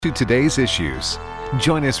To today's issues.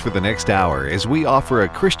 Join us for the next hour as we offer a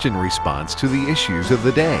Christian response to the issues of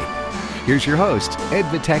the day. Here's your host, Ed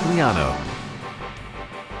Vitagliano.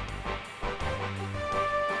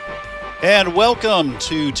 And welcome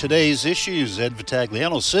to today's issues. Ed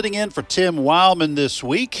Vitagliano sitting in for Tim Wildman this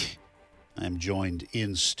week. I'm joined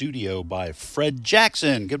in studio by Fred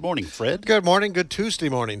Jackson. Good morning, Fred. Good morning. Good Tuesday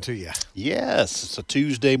morning to you. Yes, it's a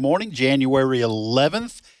Tuesday morning, January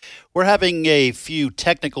 11th. We're having a few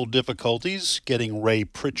technical difficulties getting Ray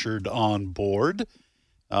Pritchard on board.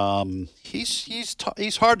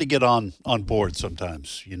 He's hard to get on board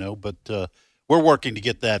sometimes, but we're working to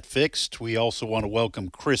get that fixed. We also want to welcome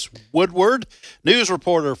Chris Woodward, news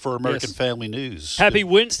reporter for American Family News. Happy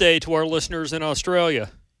Wednesday to our listeners in Australia.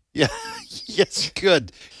 Yeah, yes,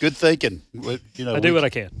 good thinking. I do what I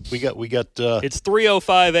can. We got. It's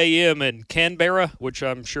 3:05 a.m. in Canberra, which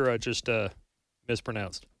I'm sure I just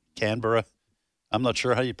mispronounced. Canberra. I'm not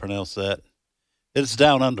sure how you pronounce that. It's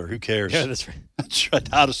down under. Who cares? Yeah, that's right. That's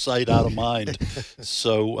right. Out of sight, out of mind.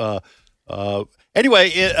 So,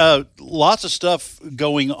 anyway, lots of stuff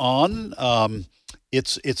going on.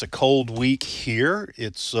 It's a cold week here.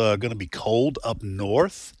 It's going to be cold up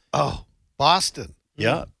north. Oh, Boston.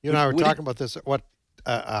 Yeah. You and I were talking about this.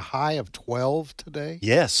 A high of 12 today?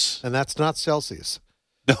 Yes. And that's not Celsius.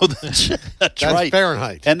 No, that's That's right.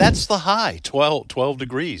 Fahrenheit. And that's the high, 12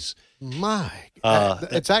 degrees. My.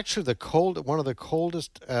 It's actually one of the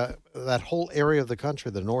coldest, that whole area of the country,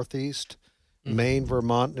 the Northeast, Maine,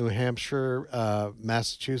 Vermont, New Hampshire,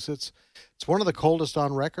 Massachusetts. It's one of the coldest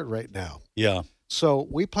on record right now. Yeah. So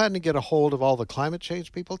we plan to get a hold of all the climate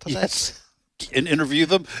change people today. Yes. And interview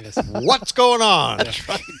them. What's going on? That's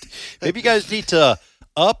right. Maybe you guys need to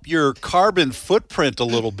up your carbon footprint a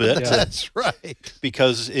little bit. That's right.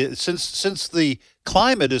 Because since the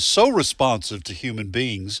climate is so responsive to human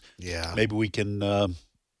beings, maybe we can,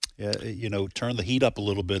 turn the heat up a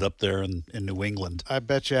little bit up there in New England. I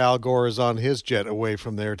bet you Al Gore is on his jet away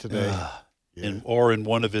from there today. Or in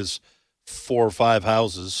one of his 4 or 5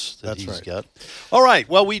 houses That's he's right. got. All right.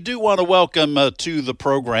 Well, we do want to welcome to the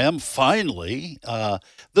program, finally,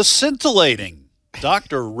 the scintillating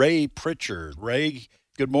Dr. Ray Pritchard. Ray,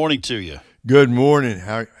 good morning to you. Good morning.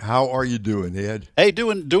 How are you doing, Ed? Hey,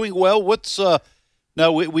 doing well. What's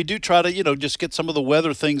now we do try to just get some of the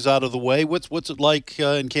weather things out of the way. What's it like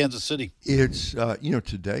in Kansas City? It's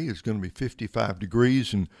today is going to be 55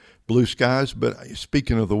 degrees and blue skies. But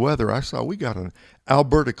speaking of the weather, I saw we got an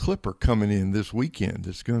Alberta Clipper coming in this weekend.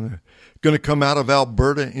 It's going to come out of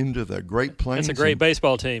Alberta into the Great Plains. That's a great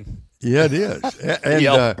baseball team. Yeah, it is. And the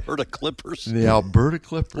Alberta Clippers. The Alberta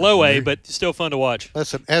Clippers. Low A, but still fun to watch.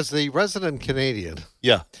 Listen, as the resident Canadian,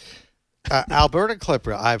 Yeah. Alberta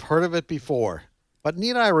Clipper, I've heard of it before. But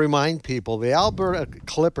need I remind people, the Alberta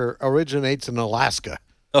Clipper originates in Alaska.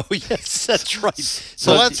 Oh yes, that's right.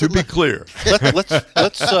 So To be clear,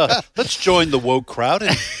 let's join the woke crowd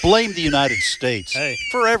and blame the United States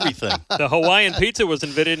for everything. The Hawaiian pizza was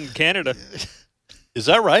invented in Canada. Is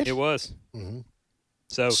that right? It was.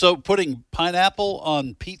 Mm-hmm. So putting pineapple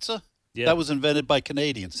on pizza? Yeah. That was invented by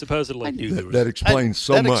Canadians. Supposedly. I knew there was, that explains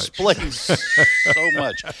so that much. Explains so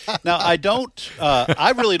much. Now,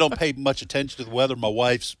 I really don't pay much attention to the weather. My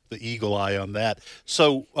wife's the eagle eye on that.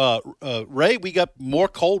 So, Ray, we got more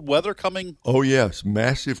cold weather coming? Oh, yes.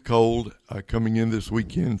 Massive cold coming in this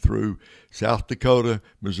weekend through South Dakota,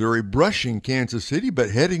 Missouri, brushing Kansas City,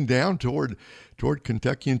 but heading down toward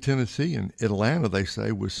Kentucky and Tennessee and Atlanta, they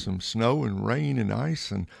say, with some snow and rain and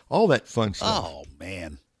ice and all that fun stuff. Oh,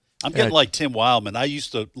 man. I'm getting like Tim Wildman. I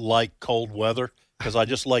used to like cold weather because I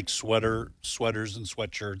just like sweaters and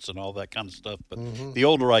sweatshirts and all that kind of stuff. But the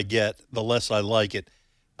older I get, the less I like it.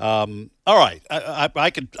 All right.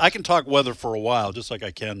 I can talk weather for a while, just like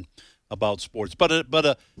I can about sports. But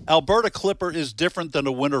a Alberta Clipper is different than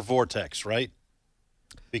a winter vortex, right?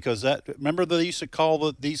 Because remember they used to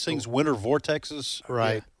call these things winter vortexes?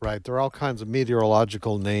 Right, right. There are all kinds of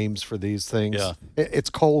meteorological names for these things. Yeah.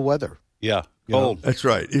 It's cold weather. Yeah, cold. That's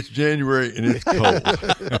right. It's January and it's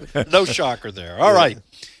cold. No shocker there. All right.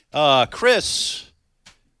 Chris,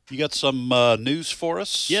 you got some news for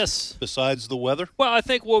us? Yes. Besides the weather? Well, I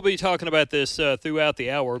think we'll be talking about this throughout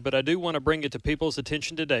the hour, but I do want to bring it to people's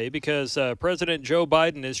attention today because President Joe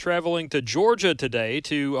Biden is traveling to Georgia today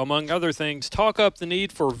to, among other things, talk up the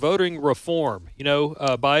need for voting reform.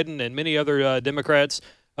 Biden and many other Democrats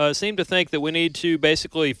seem to think that we need to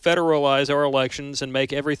basically federalize our elections and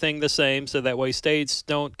make everything the same so that way states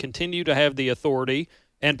don't continue to have the authority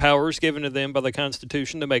and powers given to them by the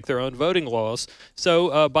Constitution to make their own voting laws.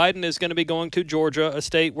 So Biden is going to be going to Georgia, a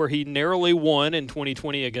state where he narrowly won in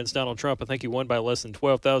 2020 against Donald Trump. I think he won by less than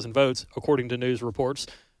 12,000 votes, according to news reports.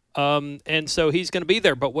 And so he's going to be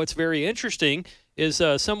there. But what's very interesting is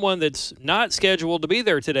someone that's not scheduled to be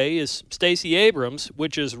there today is Stacey Abrams,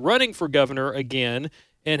 which is running for governor again,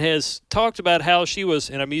 and has talked about how she was,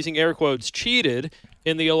 and I'm using air quotes, cheated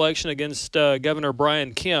in the election against Governor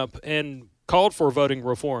Brian Kemp and called for voting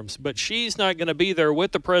reforms. But she's not going to be there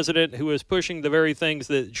with the president, who is pushing the very things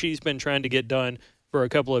that she's been trying to get done for a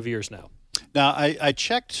couple of years now. Now, I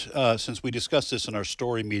checked, since we discussed this in our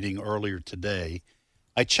story meeting earlier today,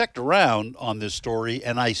 I checked around on this story,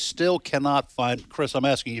 and I still cannot find, Chris, I'm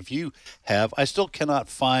asking if you have, I still cannot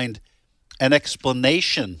find an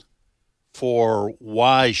explanation for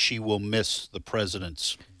why she will miss the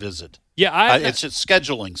president's visit. Yeah, it's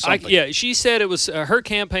scheduling something. She said it was, her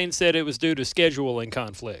campaign said it was due to scheduling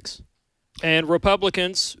conflicts. And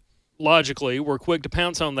Republicans, logically, were quick to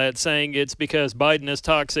pounce on that, saying it's because Biden is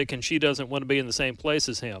toxic and she doesn't want to be in the same place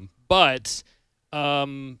as him. But,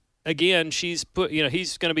 again, he's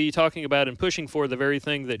going to be talking about and pushing for the very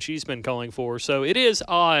thing that she's been calling for. So it is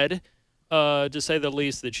odd, to say the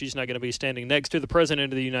least, that she's not going to be standing next to the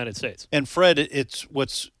president of the United States. And Fred, it's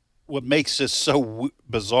what makes this so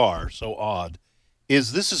bizarre, so odd,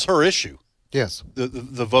 is this is her issue. Yes,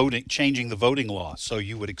 the voting, changing the voting law. So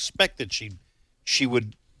you would expect that she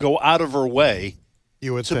would go out of her way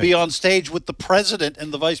to be on stage with the president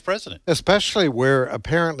and the vice president. Especially where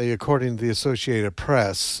apparently, according to the Associated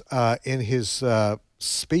Press, in his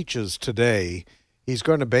speeches today, he's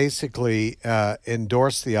going to basically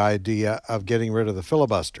endorse the idea of getting rid of the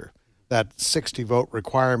filibuster, that 60-vote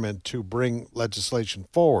requirement to bring legislation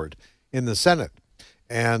forward in the Senate.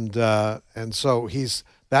 And so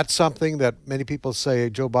that's something that many people say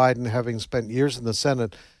Joe Biden, having spent years in the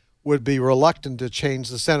Senate, would be reluctant to change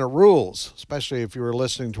the Senate rules, especially if you were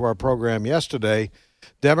listening to our program yesterday.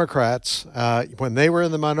 Democrats, when they were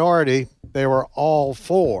in the minority, they were all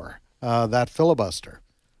for that filibuster.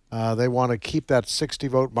 They want to keep that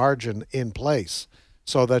 60-vote margin in place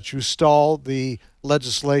so that you stall the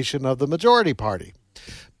legislation of the majority party.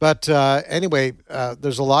 But anyway,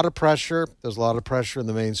 there's a lot of pressure. There's a lot of pressure in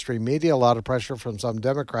the mainstream media, a lot of pressure from some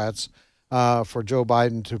Democrats for Joe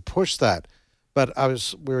Biden to push that. But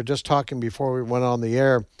we were just talking before we went on the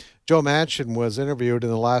air. Joe Manchin was interviewed in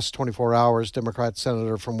the last 24 hours, Democrat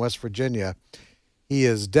senator from West Virginia. He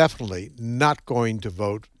is definitely not going to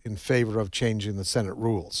vote in favor of changing the Senate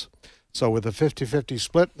rules. So with a 50-50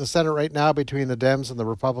 split in the Senate right now between the Dems and the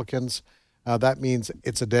Republicans, that means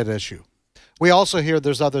it's a dead issue. We also hear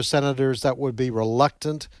there's other senators that would be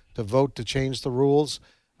reluctant to vote to change the rules.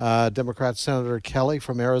 Democrat Senator Kelly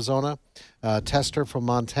from Arizona, Tester from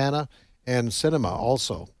Montana, and Sinema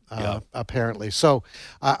also, apparently. So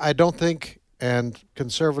I don't think, and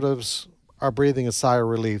conservatives are breathing a sigh of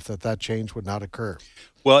relief that change would not occur.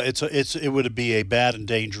 Well, it would be a bad and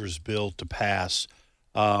dangerous bill to pass.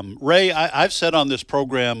 Ray, I've said on this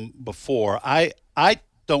program before, I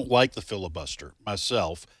don't like the filibuster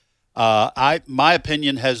myself. My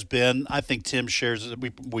opinion has been, I think Tim shares it.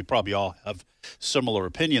 We probably all have similar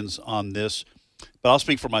opinions on this, but I'll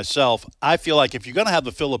speak for myself. I feel like if you're going to have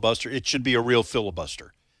the filibuster, it should be a real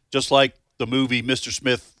filibuster, just like the movie Mr.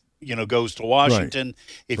 Smith, goes to Washington. Right.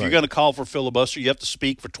 If you're going to call for filibuster, you have to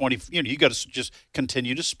speak for 20. You got to just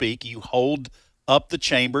continue to speak. You hold up the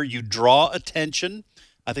chamber. You draw attention.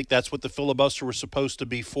 I think that's what the filibuster was supposed to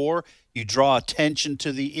be for. You draw attention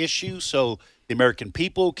to the issue so the American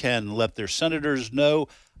people can let their senators know.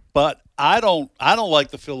 But I don't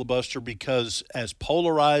like the filibuster because as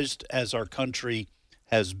polarized as our country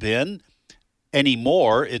has been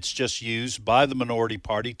anymore, it's just used by the minority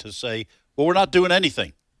party to say, well, we're not doing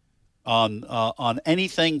anything on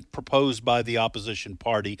anything proposed by the opposition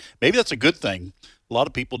party. Maybe that's a good thing. A lot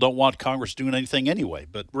of people don't want Congress doing anything anyway.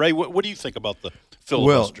 But, Ray, what do you think about the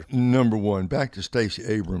filibuster? Well, number one, back to Stacey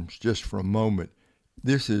Abrams just for a moment.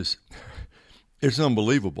 It's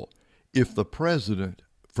unbelievable. If the president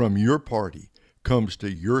from your party comes to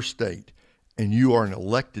your state and you are an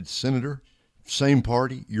elected senator, same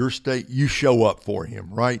party, your state, you show up for him,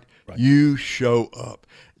 right? You show up.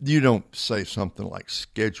 You don't say something like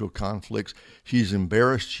schedule conflicts. She's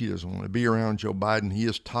embarrassed. She doesn't want to be around Joe Biden. He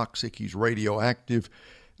is toxic. He's radioactive.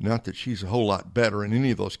 Not that she's a whole lot better in any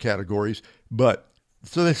of those categories, but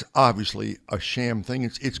so that's obviously a sham thing.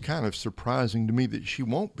 It's kind of surprising to me that she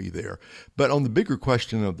won't be there. But on the bigger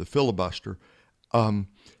question of the filibuster,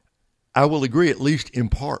 I will agree at least in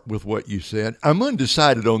part with what you said. I'm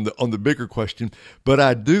undecided on the bigger question, but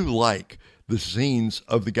I do like the scenes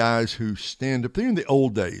of the guys who stand up there in the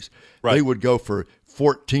old days. Right. They would go for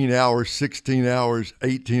 14 hours, 16 hours,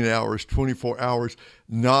 18 hours, 24 hours,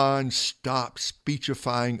 nonstop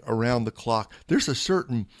speechifying around the clock. There's a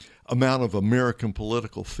certain amount of American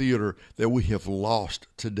political theater that we have lost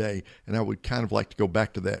today. And I would kind of like to go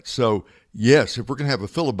back to that. So, yes, if we're going to have a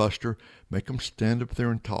filibuster, make them stand up there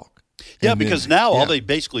and talk. Yeah, because now all they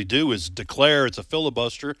basically do is declare it's a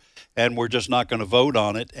filibuster, and we're just not going to vote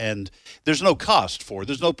on it. And there's no cost for it.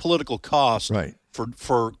 There's no political cost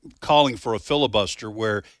for calling for a filibuster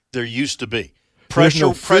where there used to be.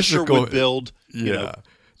 Pressure would build.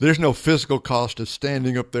 There's no physical cost of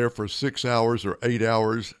standing up there for 6 hours or 8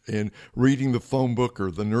 hours and reading the phone book or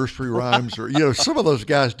the nursery rhymes or, some of those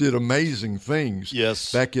guys did amazing things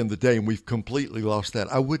back in the day, and we've completely lost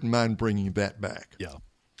that. I wouldn't mind bringing that back. Yeah.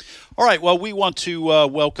 All right. Well, we want to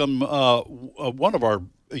welcome one of our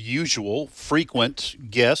usual frequent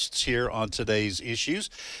guests here on today's issues,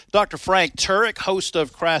 Dr. Frank Turek, host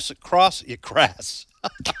of Crass.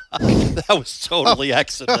 That was totally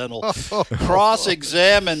accidental.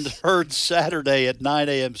 Cross-Examined, heard Saturday at 9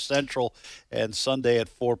 a.m. Central and Sunday at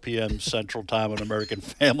 4 p.m. Central Time on American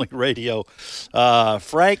Family Radio.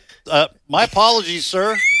 Frank, my apologies,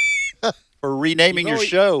 sir, for renaming your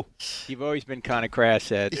show. You've always been kind of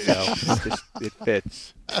crass, Ed, so it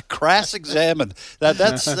fits. Crass-Examined.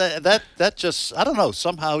 That just, I don't know,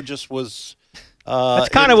 somehow just was... That's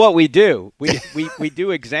kind of what we do. We do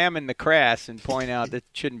examine the crass and point out that it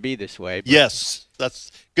shouldn't be this way. Yes,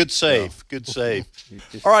 that's good save. Good save. You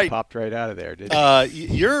just all right, popped right out of there, didn't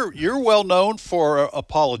you? You're well known for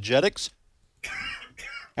apologetics.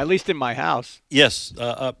 At least in my house. Yes,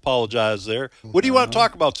 apologize there. What do you want to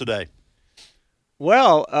talk about today?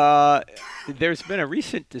 Well, there's been a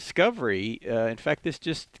recent discovery. In fact, this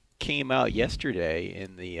just came out yesterday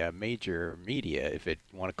in the major media, if you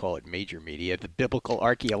want to call it major media, the Biblical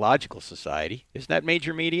Archaeological Society. Isn't that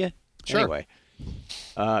major media? Sure. Anyway,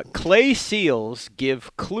 clay seals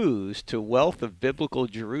give clues to wealth of biblical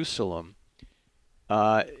Jerusalem.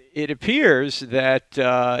 It appears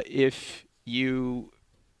that if you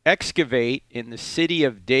excavate in the city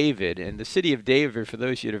of David, and the city of David, for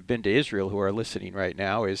those of you that have been to Israel who are listening right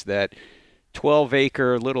now, is that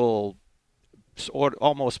 12-acre little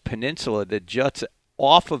almost peninsula that juts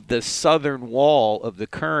off of the southern wall of the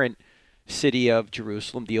current city of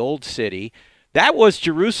Jerusalem, the old city. That was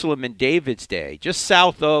Jerusalem in David's day, just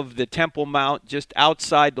south of the Temple Mount, just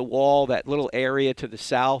outside the wall, that little area to the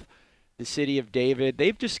south, the city of David.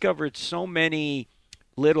 They've discovered so many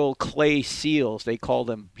little clay seals, they call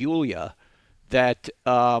them bulia, that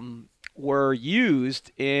were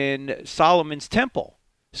used in Solomon's temple.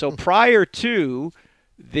 So prior to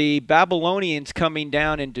the Babylonians coming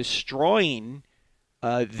down and destroying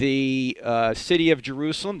the city of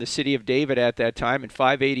Jerusalem, the city of David at that time in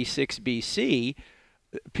 586 BC,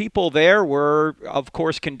 people there were, of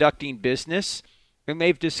course, conducting business, and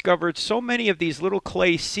they've discovered so many of these little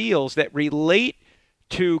clay seals that relate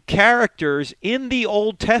to characters in the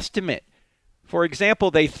Old Testament. For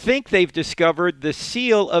example, they think they've discovered the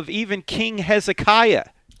seal of even King Hezekiah.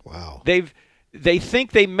 Wow. They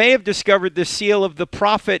think they may have discovered the seal of the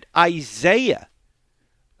prophet Isaiah.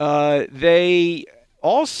 They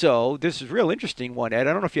also, this is a real interesting one, Ed.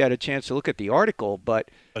 I don't know if you had a chance to look at the article, but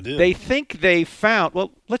they think they found,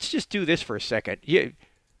 well, let's just do this for a second. You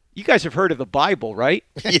guys have heard of the Bible, right?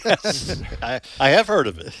 Yes, I have heard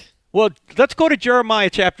of it. Well, let's go to Jeremiah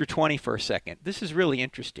chapter 20 for a second. This is really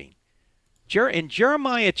interesting. In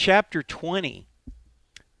Jeremiah chapter 20,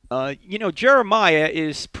 Jeremiah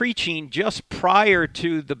is preaching just prior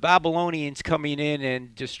to the Babylonians coming in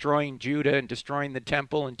and destroying Judah and destroying the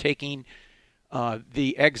temple and taking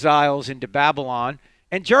the exiles into Babylon.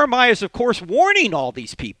 And Jeremiah is, of course, warning all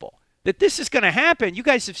these people that this is going to happen. You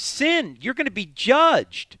guys have sinned. You're going to be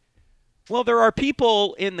judged. Well, there are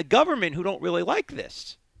people in the government who don't really like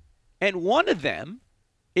this. And one of them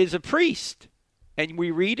is a priest. And we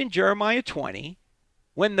read in Jeremiah 20,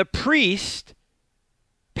 when the priest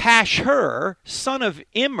Pashur, son of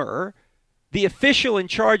Immer, the official in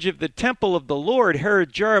charge of the temple of the Lord,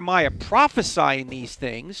 heard Jeremiah prophesying these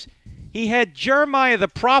things, he had Jeremiah the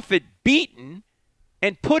prophet beaten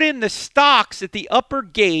and put in the stocks at the upper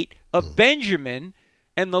gate of Benjamin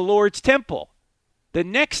and the Lord's temple. The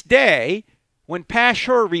next day, when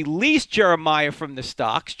Pashur released Jeremiah from the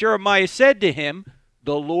stocks, Jeremiah said to him,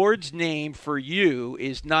 "The Lord's name for you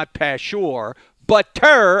is not Pashur, but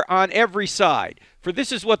terror on every side. For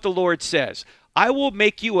this is what the Lord says, I will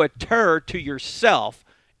make you a terror to yourself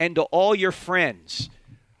and to all your friends.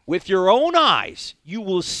 With your own eyes, you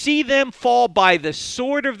will see them fall by the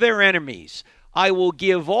sword of their enemies. I will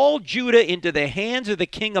give all Judah into the hands of the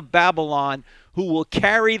king of Babylon, who will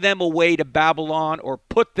carry them away to Babylon or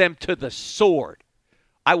put them to the sword.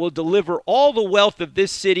 I will deliver all the wealth of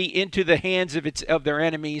this city into the hands of their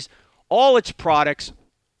enemies, all its products,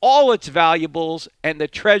 all its valuables and the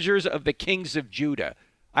treasures of the kings of Judah.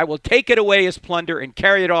 I will take it away as plunder and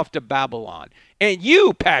carry it off to Babylon. And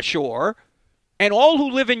you, Pashur, and all who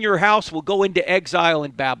live in your house will go into exile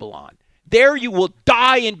in Babylon. There you will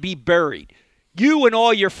die and be buried, you and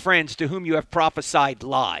all your friends to whom you have prophesied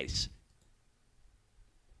lies.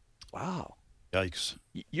 Wow. Yikes.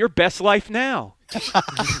 Your best life now.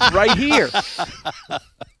 Right here.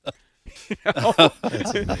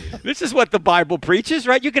 This is what the Bible preaches,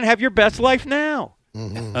 right? You can have your best life now.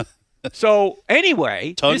 Mm-hmm. So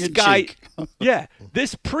anyway, Tongue this in guy, cheek.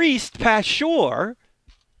 this priest, Pashur,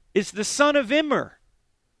 is the son of Immer.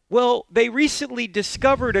 Well, they recently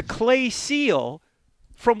discovered a clay seal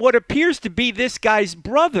from what appears to be this guy's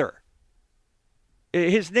brother.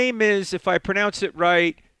 His name is, if I pronounce it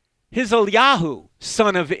right, Hizaliyahu,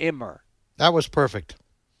 son of Immer. That was perfect.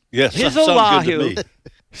 Yes, that sounds good to me. Hizaliyahu,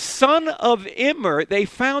 son of Immer. They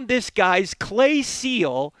found this guy's clay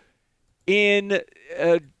seal in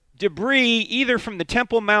debris either from the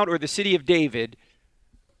Temple Mount or the city of David.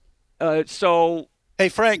 Hey,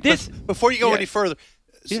 Frank, before you go any further,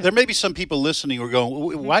 Yeah. there may be some people listening who are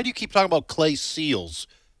going, why do you keep talking about clay seals?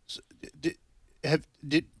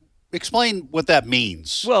 Explain what that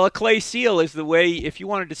means. Well, a clay seal is the way, if you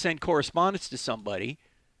wanted to send correspondence to somebody,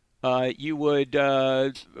 you would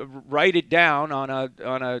write it down on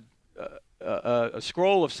a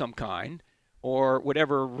scroll of some kind or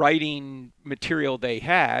whatever writing material they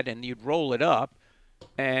had, and you'd roll it up,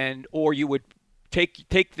 or you would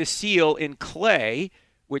take the seal in clay,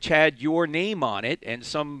 which had your name on it and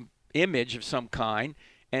some image of some kind,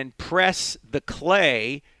 and press the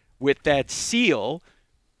clay with that seal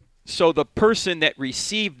so the person that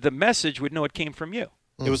received the message would know it came from you.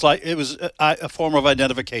 It was a form of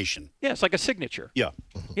identification. Yeah, it's like a signature. Yeah.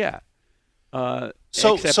 Yeah.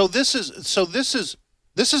 So this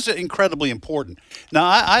is incredibly important. Now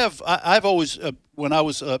I've always when I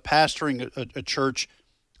was pastoring a church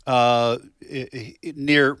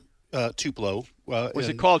near Tupelo. Was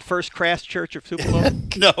it called First Crass Church of Tupelo?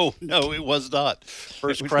 No, it was not.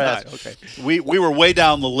 First Crass. Okay. We were way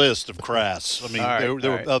down the list of Crass. I mean,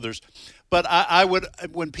 there were others. But I would,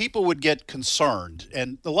 when people would get concerned,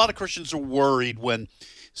 and a lot of Christians are worried when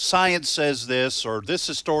science says this or this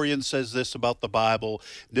historian says this about the Bible.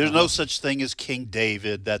 There's no such thing as King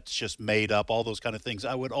David. That's just made up, all those kind of things.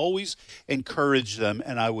 I would always encourage them,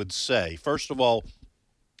 and I would say, first of all,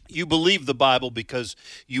 you believe the Bible because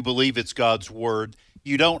you believe it's God's word.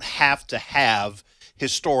 You don't have to have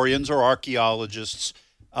historians or archaeologists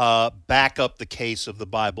back up the case of the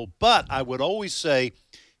Bible. But I would always say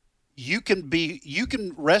you can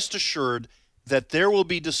rest assured that there will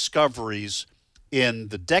be discoveries in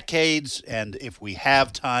the decades, and if we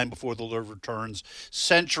have time before the Lord returns,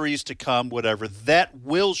 centuries to come, whatever, that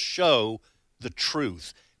will show the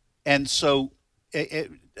truth. And so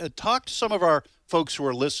talk to some of our folks who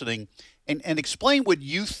are listening and explain what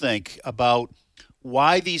you think about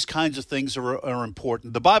why these kinds of things are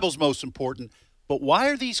important. The Bible's most important, but why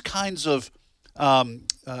are these kinds of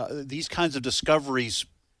discoveries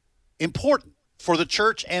important for the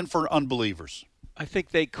church and for unbelievers? I think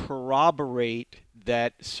they corroborate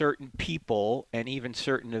that certain people and even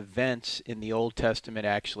certain events in the Old Testament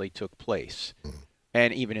actually took place,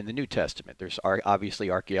 and even in the New Testament. There's obviously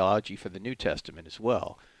archaeology for the New Testament as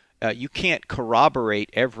well. You can't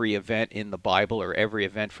corroborate every event in the Bible or every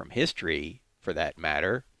event from history, for that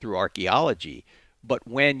matter, through archaeology. But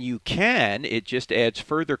when you can, it just adds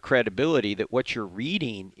further credibility that what you're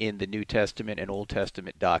reading in the New Testament and Old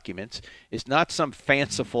Testament documents is not some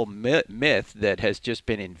fanciful myth that has just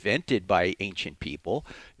been invented by ancient people.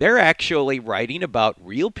 They're actually writing about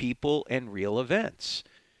real people and real events.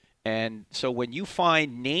 And so when you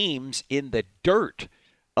find names in the dirt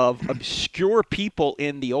of obscure people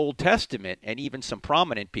in the Old Testament, and even some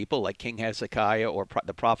prominent people like King Hezekiah or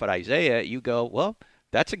the prophet Isaiah, you go, well,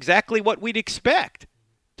 that's exactly what we'd expect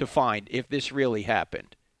to find if this really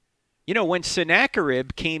happened. You know, when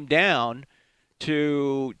Sennacherib came down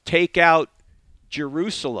to take out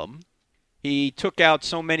Jerusalem, he took out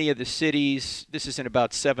so many of the cities. This is in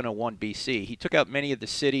about 701 BC. He took out many of the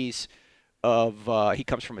cities of, he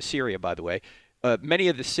comes from Assyria, by the way, many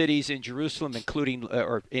of the cities in Jerusalem, including,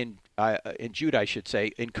 or in Judah, I should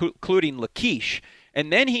say, including Lachish.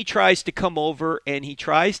 And then he tries to come over and he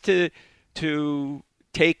tries to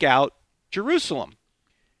take out Jerusalem.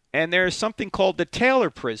 And there's something called the Taylor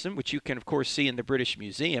Prism, which you can, of course, see in the British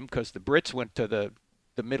Museum, because the Brits went to the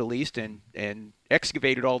Middle East and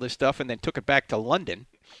excavated all this stuff and then took it back to London.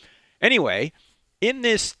 Anyway, in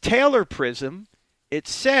this Taylor Prism, it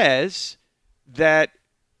says that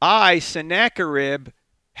I, Sennacherib,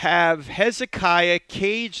 have Hezekiah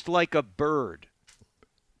caged like a bird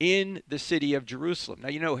in the city of Jerusalem. Now,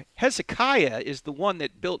 you know, Hezekiah is the one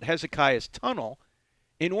that built Hezekiah's tunnel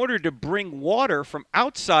in order to bring water from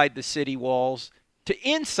outside the city walls to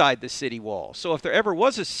inside the city walls. So if there ever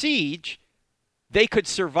was a siege, they could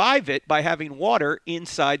survive it by having water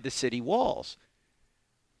inside the city walls.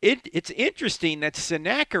 It's interesting that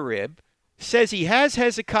Sennacherib says he has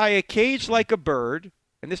Hezekiah caged like a bird.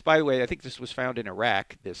 And this, by the way, I think this was found in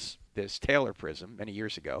Iraq, this Taylor prism many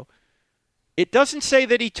years ago. It doesn't say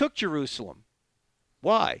that he took Jerusalem.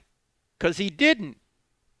 Why? Because he didn't.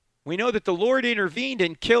 We know that the Lord intervened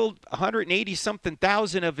and killed 180-something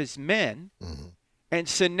thousand of his men. Mm-hmm. And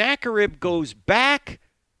Sennacherib goes back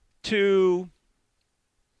to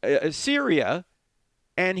Assyria,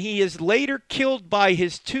 and he is later killed by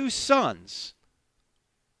his two sons.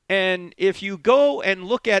 And if you go and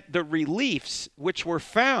look at the reliefs which were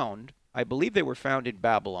found, I believe they were found in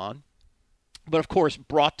Babylon, but of course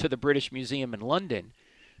brought to the British Museum in London,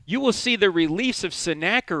 you will see the reliefs of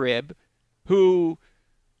Sennacherib, who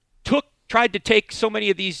tried to take so many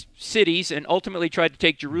of these cities and ultimately tried to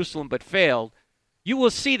take Jerusalem but failed. You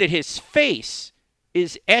will see that his face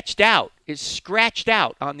is etched out, is scratched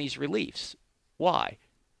out on these reliefs. Why?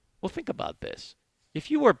 Well, think about this. If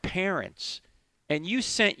you were parents and you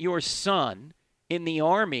sent your son in the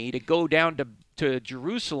army to go down to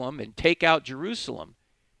Jerusalem and take out Jerusalem,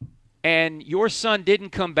 and your son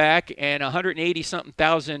didn't come back and 180-something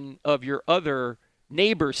thousand of your other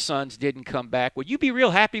neighbors' sons didn't come back, would you be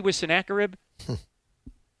real happy with Sennacherib?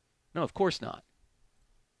 No, of course not.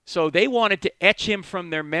 So they wanted to etch him from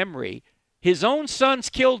their memory. His own sons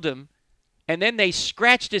killed him, and then they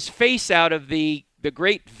scratched his face out of the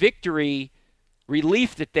great victory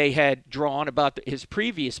relief that they had drawn about his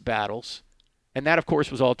previous battles. And that, of course,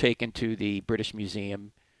 was all taken to the British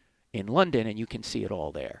Museum in London, and you can see it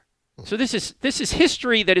all there. So this is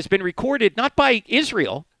history that has been recorded not by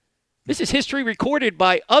Israel. This is history recorded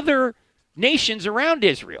by other nations around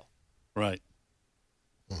Israel. Right.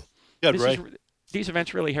 Good, Ray. These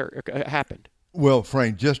events really happened. Well,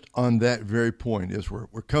 Frank, just on that very point, as we're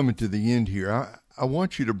coming to the end here, I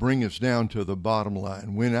want you to bring us down to the bottom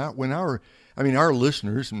line. When our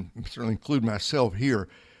listeners, and certainly include myself here,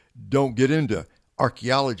 don't get into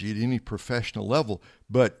archaeology at any professional level,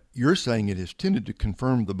 but you're saying it has tended to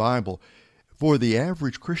confirm the Bible. For the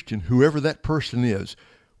average Christian, whoever that person is,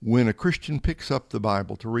 when a Christian picks up the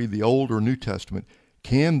Bible to read the Old or New Testament,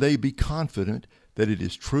 can they be confident that it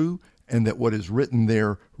is true and that what is written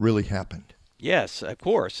there really happened? Yes, of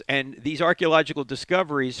course. And these archaeological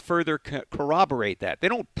discoveries further corroborate that. They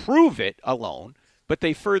don't prove it alone, but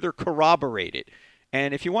they further corroborate it.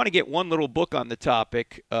 And if you want to get one little book on the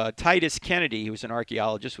topic, Titus Kennedy, who's an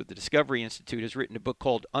archaeologist with the Discovery Institute, has written a book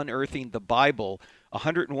called Unearthing the Bible,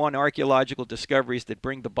 101 Archaeological Discoveries That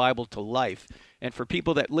Bring the Bible to Life. And for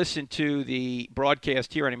people that listen to the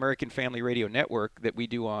broadcast here on American Family Radio Network that we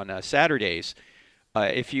do on Saturdays,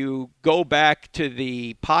 if you go back to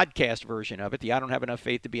the podcast version of it, the I Don't Have Enough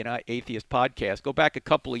Faith to Be an Atheist podcast, go back a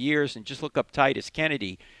couple of years and just look up Titus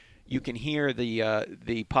Kennedy. You can hear the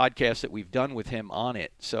podcast that we've done with him on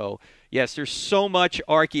it. So, yes, there's so much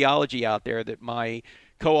archaeology out there that my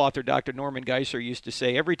co-author, Dr. Norman Geisler, used to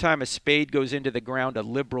say, every time a spade goes into the ground, a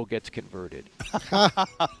liberal gets converted.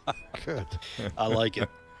 Good. I like it.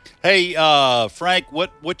 Hey, Frank,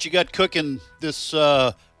 what you got cooking this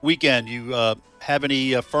weekend? You have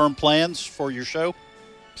any firm plans for your show?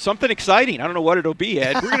 Something exciting. I don't know what it'll be,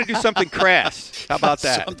 Ed. We're going to do something crass. How about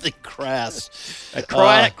that? Something crass. At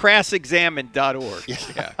crassexamined.org.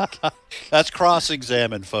 Yeah. That's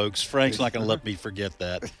cross-examined, folks. Frank's not going to let me forget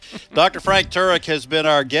that. Dr. Frank Turek has been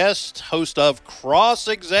our guest, host of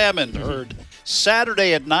Cross-Examined, heard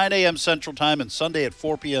Saturday at 9 a.m. Central Time and Sunday at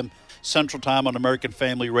 4 p.m. Central Time on American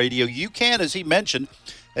Family Radio. You can, as he mentioned,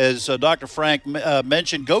 as Dr. Frank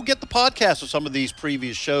mentioned, go get the podcast of some of these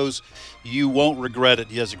previous shows. You won't regret it.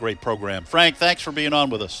 He has a great program. Frank, thanks for being on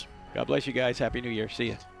with us. God bless you guys. Happy New Year. See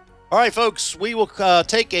you. All right, folks, we will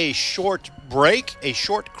take a short break, a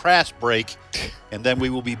short crass break, and then we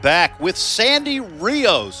will be back with Sandy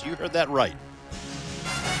Rios. You heard that right.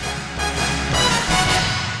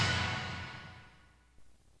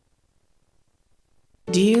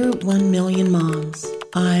 Dear 1 Million Moms,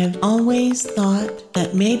 I've always thought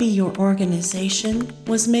that maybe your organization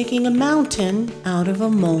was making a mountain out of a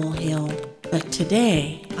molehill. But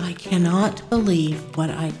today, I cannot believe what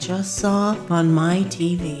I just saw on my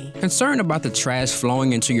TV. Concerned about the trash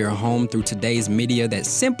flowing into your home through today's media that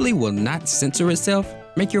simply will not censor itself?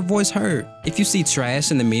 Make your voice heard. If you see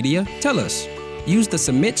trash in the media, tell us. use the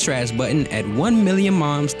Submit Trash button at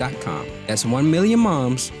 1millionmoms.com. That's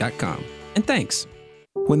 1millionmoms.com. And thanks.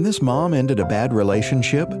 When this mom ended a bad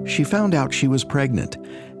relationship, she found out she was pregnant.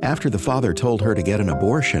 After the father told her to get an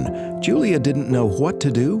abortion, Julia didn't know what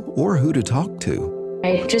to do or who to talk to.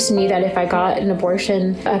 I just knew that if I got an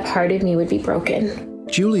abortion, a part of me would be broken.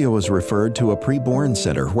 Julia was referred to a preborn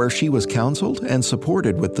center where she was counseled and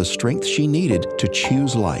supported with the strength she needed to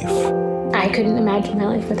choose life. I couldn't imagine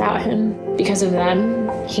my life without him. Because of them,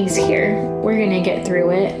 he's here. We're going to get through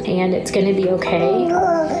it, and it's going to be okay.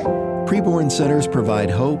 Preborn centers provide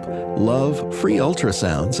hope, love, free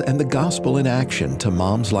ultrasounds, and the gospel in action to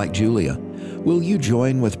moms like Julia. Will you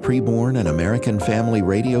join with Preborn and American Family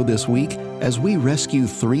Radio this week as we rescue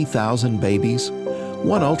 3,000 babies?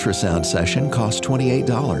 One ultrasound session costs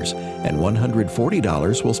 $28, and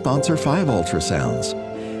 $140 will sponsor 5 ultrasounds.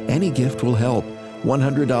 Any gift will help.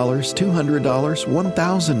 $100, $200,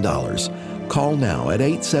 $1,000. Call now at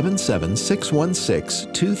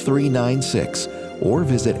 877-616-2396 or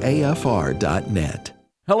visit afr.net.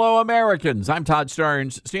 Hello, Americans. I'm Todd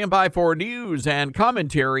Stearns. Stand by for news and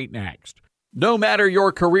commentary next. No matter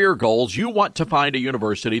your career goals, you want to find a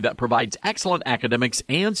university that provides excellent academics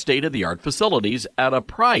and state-of-the-art facilities at a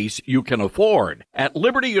price you can afford. At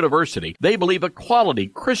Liberty University, they believe a quality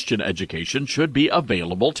Christian education should be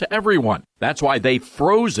available to everyone. That's why they've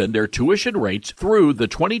frozen their tuition rates through the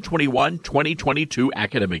 2021-2022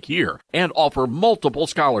 academic year and offer multiple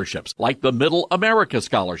scholarships like the Middle America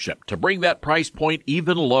Scholarship to bring that price point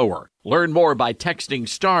even lower. Learn more by texting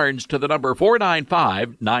STARNS to the number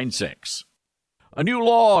 49596. A new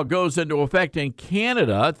law goes into effect in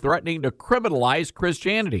Canada threatening to criminalize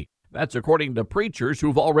Christianity. That's according to preachers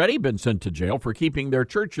who've already been sent to jail for keeping their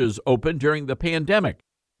churches open during the pandemic.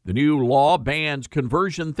 The new law bans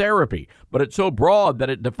conversion therapy, but it's so broad that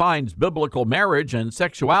it defines biblical marriage and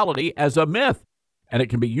sexuality as a myth. And it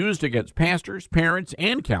can be used against pastors, parents,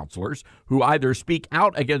 and counselors who either speak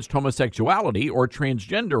out against homosexuality or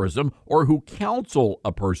transgenderism or who counsel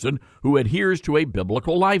a person who adheres to a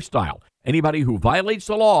biblical lifestyle. Anybody who violates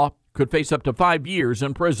the law could face up to 5 years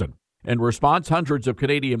in prison. In response, hundreds of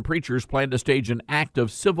Canadian preachers plan to stage an act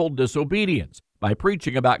of civil disobedience by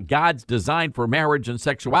preaching about God's design for marriage and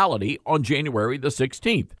sexuality on January the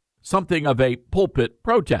 16th, something of a pulpit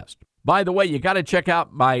protest. By the way, you got to check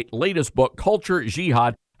out my latest book, Culture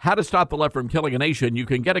Jihad, How to Stop the Left from Killing a Nation. You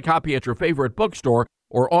can get a copy at your favorite bookstore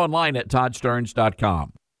or online at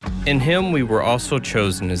ToddStearns.com. In him we were also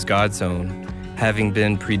chosen as God's own, having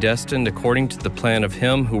been predestined according to the plan of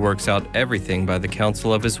him who works out everything by the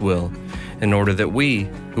counsel of his will, in order that we,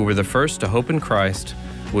 who were the first to hope in Christ,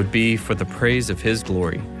 would be for the praise of his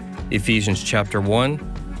glory. Ephesians chapter 1,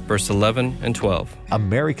 verse 11 and 12.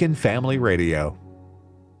 American Family Radio.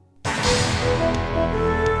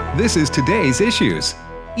 This is today's issues.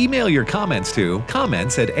 Email your comments to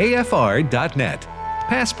comments@afr.net.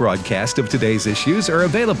 Past broadcasts of today's issues are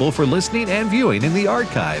available for listening and viewing in the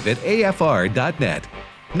archive at afr.net.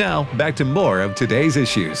 Now, back to more of today's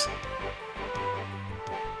issues.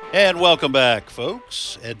 And welcome back,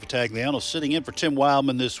 folks. Ed Vitagliano sitting in for Tim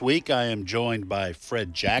Wildman this week. I am joined by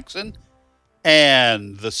Fred Jackson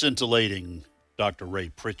and the scintillating Dr. Ray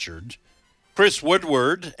Pritchard, Chris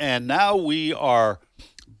Woodward, and now we are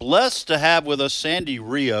blessed to have with us Sandy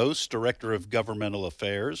Rios, Director of Governmental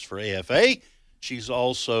Affairs for AFA. She's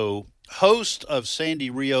also host of Sandy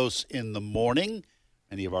Rios in the Morning.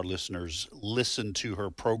 Many of our listeners listen to her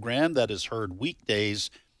program that is heard weekdays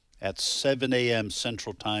at 7 a.m.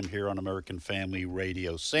 Central Time here on American Family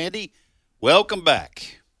Radio. Sandy, welcome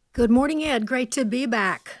back. Good morning, Ed. Great to be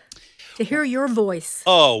back, to hear your voice.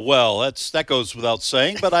 Oh, well, that goes without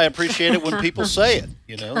saying, but I appreciate it when people say it,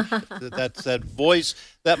 you know. That's that voice,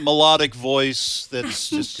 that melodic voice that's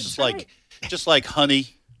just right. like honey.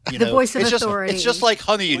 You know, the voice of authority. It's just like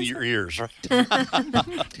honey in your ears, right?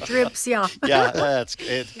 Drips, yeah. Yeah,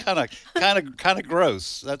 it's kind of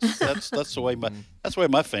gross. That's the way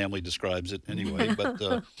my family describes it anyway. But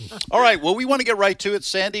all right, well, we want to get right to it,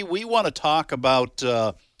 Sandy. We want to talk about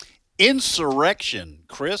insurrection.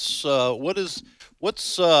 Chris,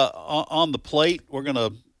 what's on the plate? We're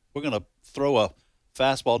gonna throw a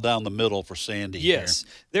fastball down the middle for Sandy. Yes.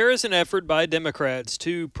 Here. There is an effort by Democrats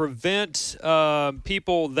to prevent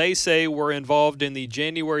people they say were involved in the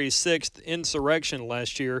January 6th insurrection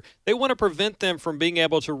last year. They want to prevent them from being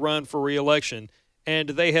able to run for re-election.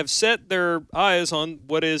 And they have set their eyes on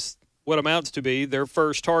what amounts to be their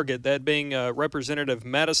first target, that being Representative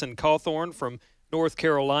Madison Cawthorn from North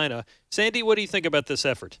Carolina. Sandy, what do you think about this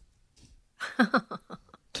effort?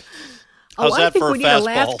 How's that I think for we a need fastball? a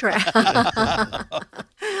laugh track.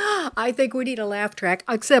 I think we need a laugh track,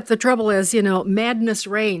 except the trouble is, madness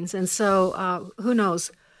reigns. And so who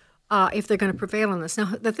knows if they're going to prevail on this.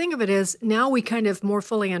 Now, the thing of it is, now we kind of more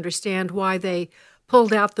fully understand why they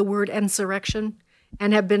pulled out the word insurrection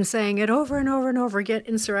and have been saying it over and over and over again,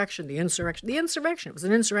 insurrection, the insurrection, the insurrection. It was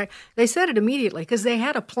an insurrection. They said it immediately because they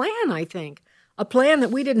had a plan, I think, a plan that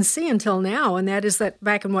we didn't see until now, and that is that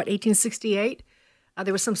back in, 1868,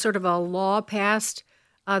 there was some sort of a law passed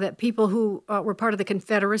that people who were part of the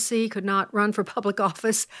Confederacy could not run for public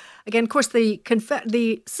office. Again, of course,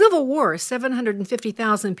 the Civil War,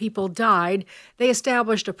 750,000 people died. They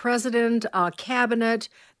established a president, a cabinet.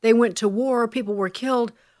 They went to war. People were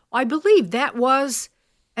killed. I believe that was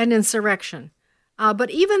an insurrection. But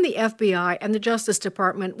even the FBI and the Justice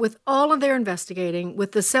Department, with all of their investigating,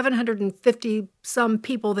 with the 750-some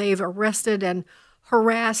people they've arrested and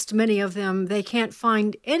harassed, many of them, they can't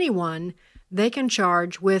find anyone they can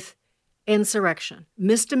charge with insurrection.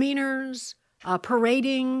 Misdemeanors,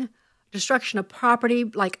 parading, destruction of property,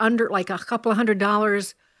 like a couple of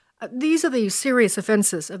 $100. These are the serious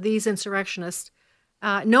offenses of these insurrectionists.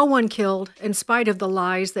 No one killed, in spite of the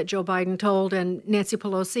lies that Joe Biden told and Nancy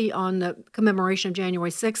Pelosi on the commemoration of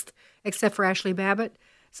January 6th, except for Ashley Babbitt.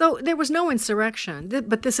 So there was no insurrection.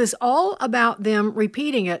 But this is all about them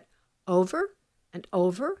repeating it over and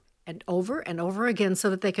over and over and over again so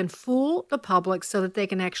that they can fool the public, so that they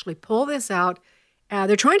can actually pull this out.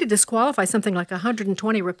 They're trying to disqualify something like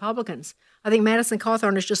 120 Republicans. I think Madison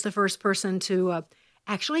Cawthorn is just the first person to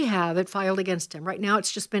actually have it filed against him. Right now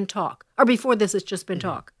it's just been talk. Or before this, it's just been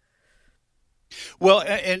talk. Well,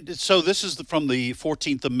 and so this is from the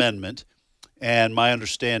 14th Amendment, and my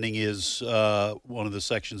understanding is one of the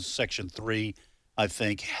sections, Section 3, I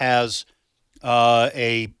think, has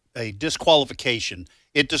a disqualification.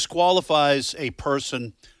 It disqualifies a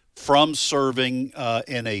person from serving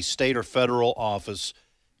in a state or federal office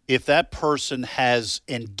if that person has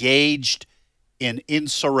engaged in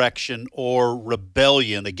insurrection or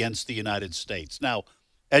rebellion against the United States. Now,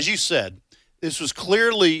 as you said, this was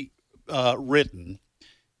clearly written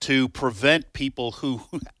to prevent people who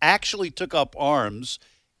actually took up arms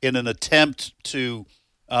in an attempt to,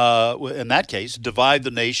 in that case, divide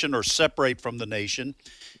the nation or separate from the nation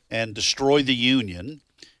and destroy the Union.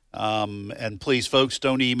 And please, folks,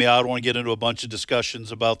 don't email. I don't want to get into a bunch of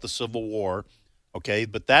discussions about the Civil War, okay?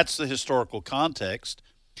 But that's the historical context.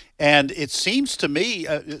 And it seems to me,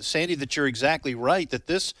 Sandy, that you're exactly right, that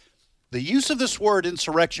the use of this word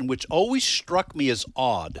insurrection, which always struck me as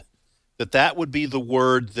odd, that would be the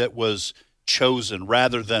word that was chosen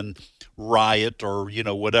rather than riot or,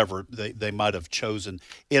 whatever they might have chosen.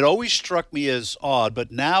 It always struck me as odd,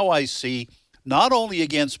 but now I see not only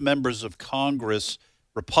against members of Congress,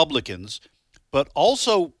 Republicans, but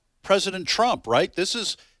also President Trump, right? This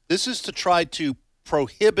is to try to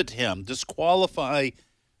prohibit him, disqualify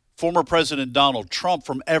former President Donald Trump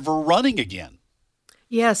from ever running again.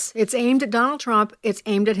 Yes, it's aimed at Donald Trump. It's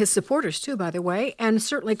aimed at his supporters, too, by the way, and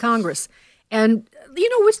certainly Congress. And,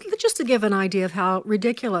 just to give an idea of how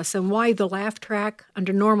ridiculous and why the laugh track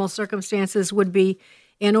under normal circumstances would be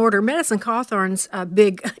in order, Madison Cawthorn's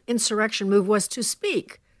big insurrection move was to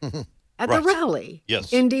speak at the rally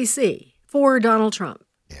in D.C. for Donald Trump.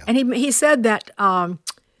 Yeah. And he said that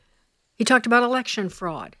he talked about election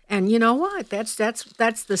fraud. And you know what? That's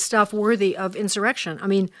the stuff worthy of insurrection. I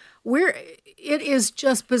mean, it is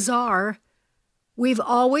just bizarre. We've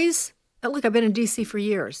always, look, I've been in D.C. for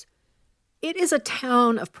years. It is a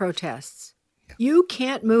town of protests. Yeah. You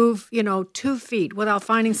can't move, 2 feet without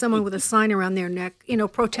finding someone with a sign around their neck,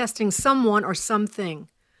 protesting someone or something.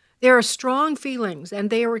 There are strong feelings, and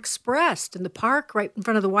they are expressed in the park right in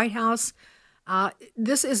front of the White House.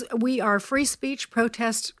 We are a free speech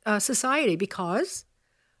protest society because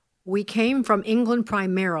we came from England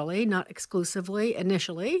primarily, not exclusively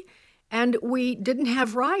initially, and we didn't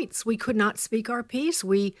have rights. We could not speak our piece.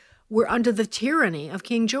 We were under the tyranny of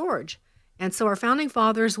King George. And so our founding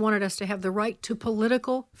fathers wanted us to have the right to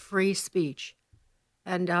political free speech.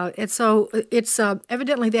 And it's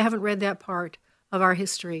evidently they haven't read that part of our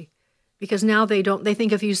history, because now they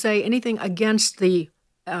think if you say anything against the,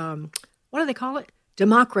 what do they call it?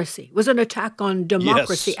 Democracy. It was an attack on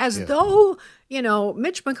democracy, though,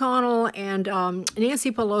 Mitch McConnell and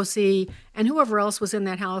Nancy Pelosi and whoever else was in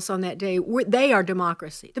that house on that day, they are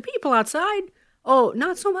democracy. The people outside,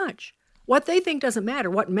 not so much. What they think doesn't matter.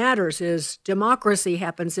 What matters is democracy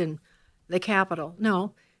happens in the Capitol.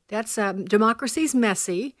 No, that's democracy's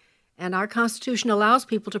messy, and our Constitution allows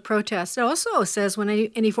people to protest. It also says when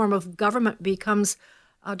any form of government becomes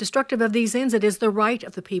destructive of these ends, it is the right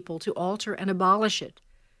of the people to alter and abolish it.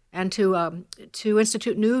 and to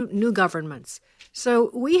institute new governments.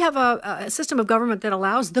 So we have a system of government that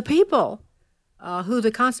allows the people, who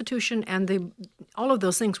the Constitution and all of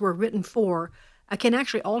those things were written for, can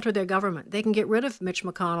actually alter their government. They can get rid of Mitch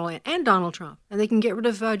McConnell and Donald Trump, and they can get rid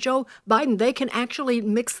of Joe Biden. They can actually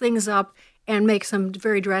mix things up and make some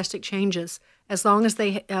very drastic changes, as long as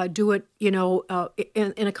they do it, in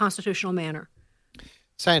a constitutional manner.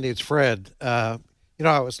 Sandy, it's Fred. I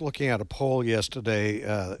was looking at a poll yesterday,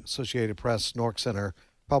 Associated Press, Nork Center,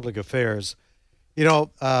 Public Affairs.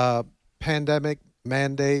 Pandemic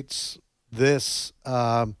mandates, it's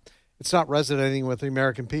not resonating with the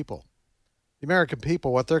American people. The American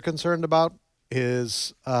people, what they're concerned about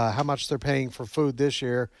is how much they're paying for food this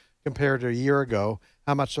year compared to a year ago,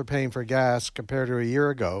 how much they're paying for gas compared to a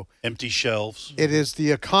year ago. Empty shelves. It is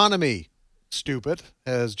the economy, stupid,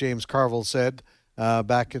 as James Carville said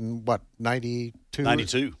back in,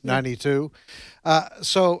 92? 92.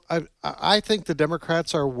 So I think the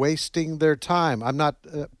Democrats are wasting their time. I'm not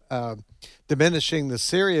diminishing the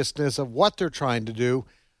seriousness of what they're trying to do,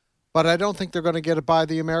 but I don't think they're going to get it by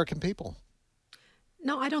the American people.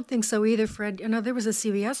 No, I don't think so either, Fred. There was a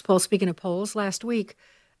CBS poll, speaking of polls, last week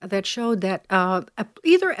that showed that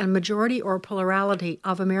either a majority or a plurality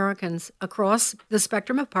of Americans across the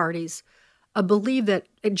spectrum of parties believe that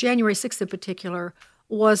January 6th in particular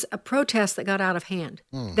was a protest that got out of hand.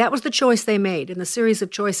 That was the choice they made in the series of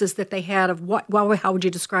choices that they had of how would you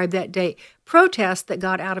describe that day? Protest that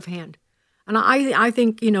got out of hand. And I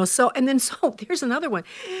think, so there's another one.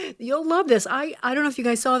 You'll love this. I don't know if you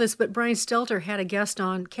guys saw this, but Brian Stelter had a guest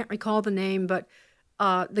on, can't recall the name, but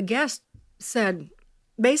the guest said,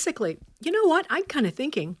 basically, you know what? I'm kind of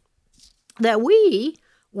thinking that we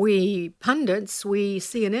pundits, we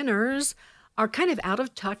CNNers, are kind of out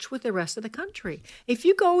of touch with the rest of the country. If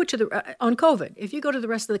you go to on COVID, if you go to the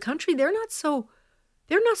rest of the country, they're not so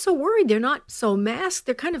worried. They're not so masked.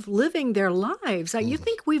 They're kind of living their lives. You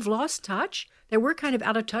think we've lost touch? That we're kind of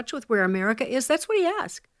out of touch with where America is? That's what he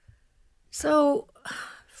asked. So,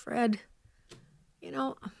 Fred, I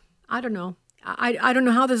don't know. I don't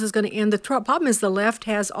know how this is going to end. The problem is the left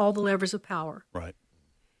has all the levers of power. Right.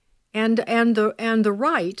 And the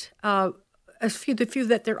right, the few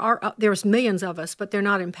that there's millions of us, but they're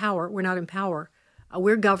not in power. We're not in power.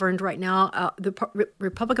 We're governed right now. The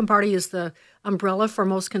Republican Party is the umbrella for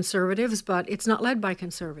most conservatives, but it's not led by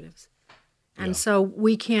conservatives. And so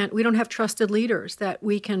we don't have trusted leaders that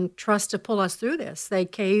we can trust to pull us through this. They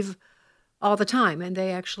cave all the time, and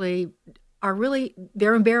they actually are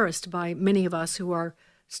they're embarrassed by many of us who are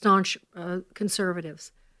staunch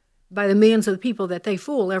conservatives, by the millions of people that they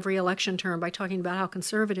fool every election term by talking about how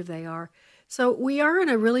conservative they are. So we are in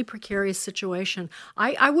a really precarious situation.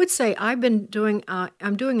 I would say I'm doing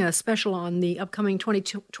a special on the upcoming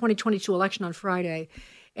 2022 election on Friday,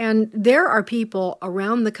 and there are people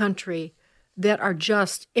around the country that are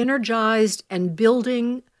just energized and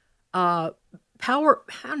building power.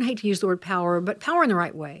 I hate to use the word power, but power in the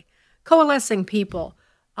right way. Coalescing people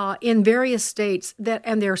in various states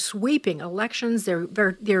and they're sweeping elections.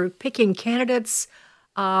 They're picking candidates.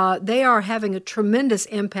 They are having a tremendous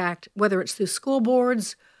impact, whether it's through school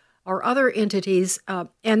boards or other entities,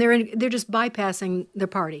 and they're just bypassing the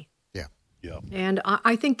party. Yeah. And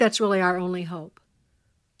I think that's really our only hope.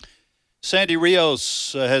 Sandy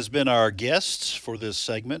Rios has been our guest for this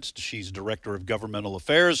segment. She's Director of Governmental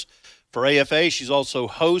Affairs for AFA. She's also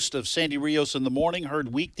host of Sandy Rios in the Morning,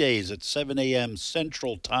 heard weekdays at 7 a.m.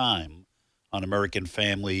 Central Time on American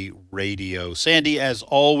Family Radio. Sandy, as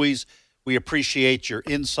always, we appreciate your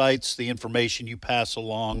insights, the information you pass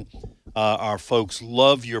along. Our folks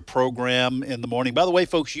love your program in the morning. By the way,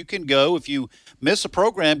 folks, you can go, if you miss a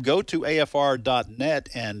program, go to afr.net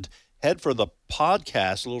and head for the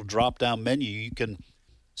podcast, a little drop-down menu. You can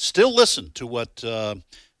still listen to what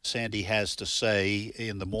Sandy has to say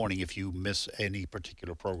in the morning if you miss any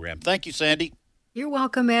particular program. Thank you, Sandy. You're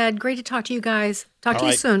welcome, Ed. Great to talk to you guys. Talk to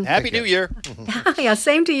you soon. Happy New Year. Yeah,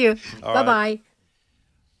 same to you. Bye-bye. Right.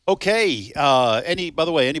 Okay. By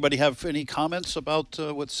the way, anybody have any comments about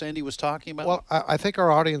what Sandy was talking about? Well, I think our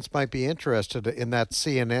audience might be interested in that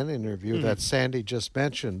CNN interview that Sandy just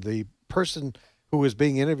mentioned. The person who was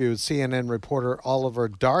being interviewed, CNN reporter Oliver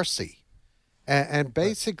Darcy. And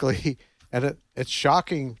basically, and it's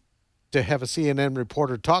shocking to have a CNN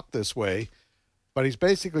reporter talk this way, but he's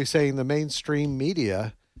basically saying the mainstream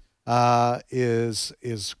media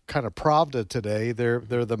is kind of Pravda today. They're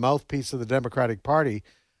the mouthpiece of the Democratic Party.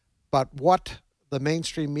 But what the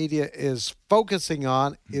mainstream media is focusing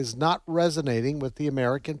on is not resonating with the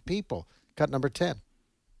American people. Cut number 10.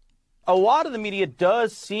 A lot of the media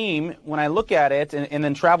does seem, when I look at it and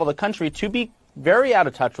then travel the country, to be very out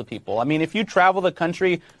of touch with people. I mean, if you travel the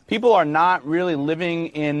country, people are not really living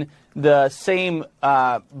in the same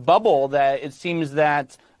bubble that it seems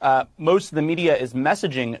that most of the media is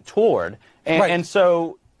messaging toward. And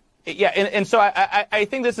so, I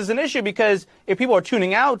think this is an issue because if people are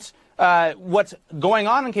tuning out what's going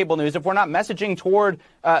on in cable news, if we're not messaging toward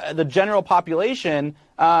the general population,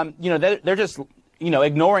 they're just,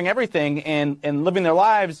 ignoring everything and living their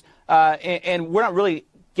lives, and we're not really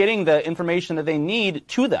getting the information that they need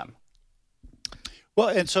to them. Well,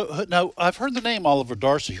 and so now I've heard the name Oliver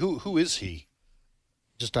Darcy. Who is he?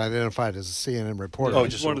 Just identified as a CNN reporter. Oh,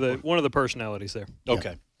 just one of the personalities there.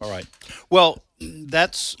 Okay, all right. Well,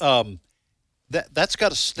 that's got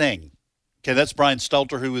a sting. Okay, that's Brian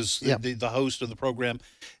Stelter, who is the host of the program,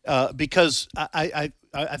 because I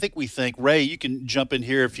think we think, Ray, you can jump in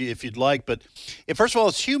here if you'd like, but first of all,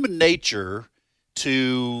 it's human nature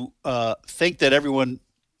to think that everyone,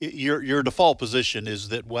 your default position is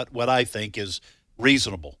that what I think is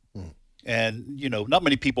reasonable, and not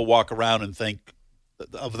many people walk around and think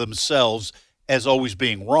of themselves as always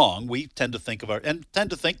being wrong. We tend to think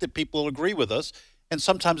that people agree with us. And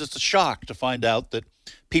sometimes it's a shock to find out that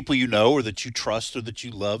people or that you trust or that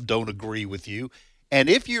you love don't agree with you. And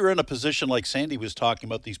if you're in a position like Sandy was talking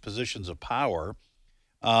about, these positions of power,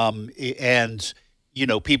 and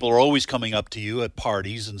people are always coming up to you at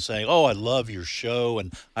parties and saying, "Oh, I love your show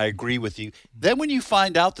and I agree with you." Then when you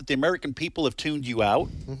find out that the American people have tuned you out,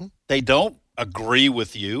 they don't agree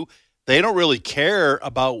with you, they don't really care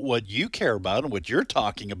about what you care about and what you're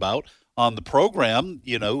talking about on the program,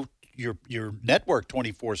 your network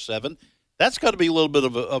 24/7, that's got to be a little bit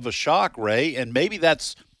of a shock, Ray. And maybe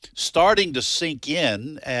that's starting to sink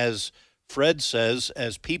in, as Fred says,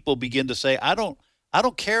 as people begin to say, I don't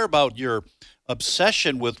care about your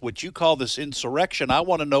obsession with what you call this insurrection. I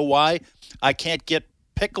want to know why I can't get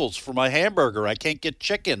pickles for my hamburger. I can't get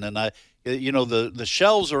chicken, and the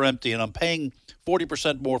shelves are empty, and I'm paying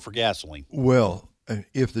 40% more for gasoline. Well,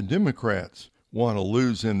 if the Democrats want to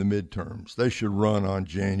lose in the midterms, they should run on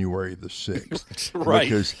January the 6th. Right.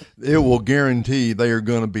 Because it will guarantee they are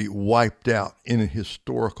going to be wiped out in a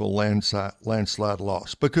historical landslide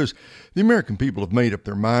loss. Because the American people have made up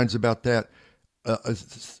their minds about that.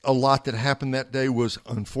 A lot that happened that day was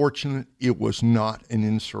unfortunate. It was not an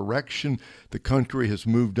insurrection. The country has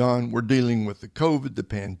moved on. We're dealing with the COVID, the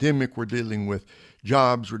pandemic. We're dealing with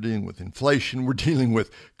jobs. We're dealing with inflation. We're dealing with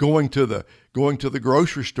going to the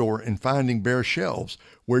grocery store and finding bare shelves,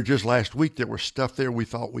 where just last week there was stuff there we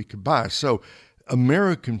thought we could buy. So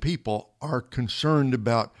American people are concerned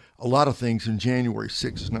about a lot of things, and January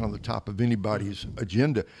 6th is not on the top of anybody's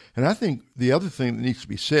agenda. And I think the other thing that needs to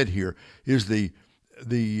be said here is the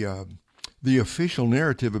official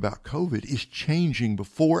narrative about COVID is changing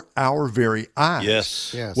before our very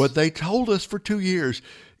eyes. Yes. What they told us for 2 years,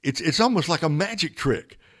 it's almost like a magic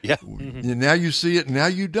trick. Yeah. And now you see it, now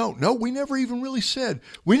you don't. No, we never even really said.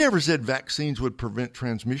 We never said vaccines would prevent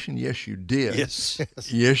transmission. Yes, you did. Yes.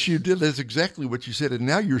 Yes, you did. That's exactly what you said. And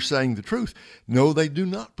now you're saying the truth. No, they do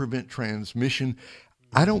not prevent transmission.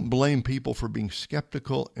 I don't blame people for being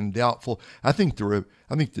skeptical and doubtful. I think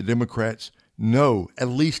the Democrats know, at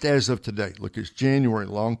least as of today. Look, it's January,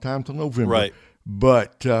 long time till November. Right.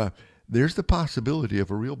 But there's the possibility of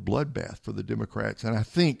a real bloodbath for the Democrats. And I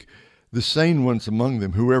think the sane ones among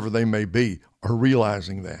them, whoever they may be, are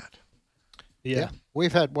realizing that. Yeah.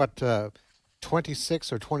 We've had,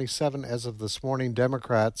 26 or 27 as of this morning,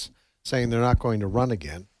 Democrats saying they're not going to run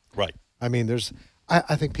again. Right. I mean,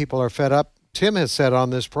 I think people are fed up. Tim has said on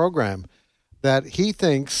this program that he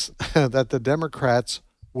thinks that the Democrats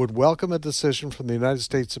would welcome a decision from the United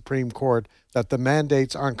States Supreme Court that the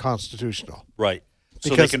mandates aren't constitutional. Right.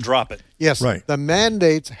 So they can drop it. Yes. Right. The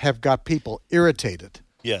mandates have got people irritated.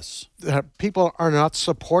 Yes. People are not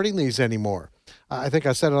supporting these anymore. I think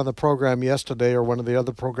I said it on the program yesterday, or one of the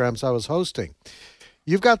other programs I was hosting.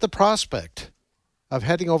 You've got the prospect of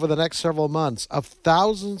heading over the next several months of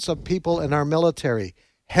thousands of people in our military,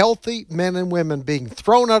 healthy men and women, being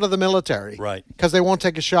thrown out of the military because they won't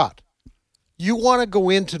take a shot. You want to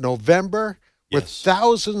go into November with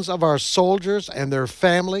thousands of our soldiers and their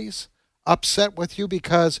families upset with you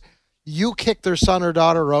because you kicked their son or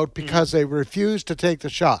daughter out because they refused to take the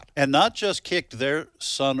shot. And not just kicked their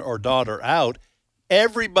son or daughter out,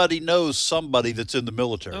 everybody knows somebody that's in the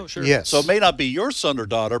military. Oh, sure. Yes. So it may not be your son or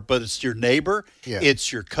daughter, but it's your neighbor. Yeah.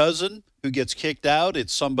 It's your cousin who gets kicked out.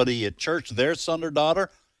 It's somebody at church, their son or daughter.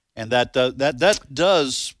 And that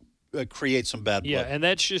does create some bad blood. Yeah, and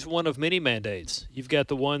that's just one of many mandates. You've got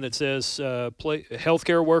the one that says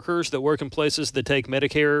healthcare workers that work in places that take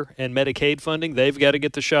Medicare and Medicaid funding, they've got to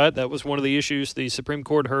get the shot. That was one of the issues the Supreme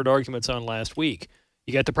Court heard arguments on last week.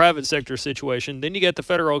 You got the private sector situation. Then you got the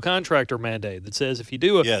federal contractor mandate that says if you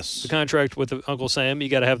do a contract with Uncle Sam, you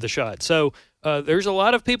got to have the shot. So there's a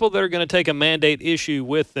lot of people that are going to take a mandate issue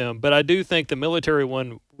with them. But I do think the military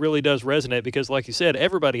one really does resonate because, like you said,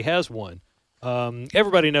 everybody has one.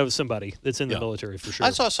 Everybody knows somebody that's in the military for sure. I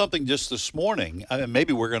saw something just this morning.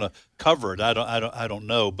 Maybe we're going to cover it. I don't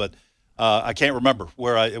know, but I can't remember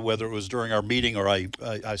whether it was during our meeting or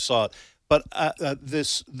I saw it. But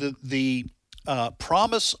the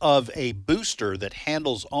promise of a booster that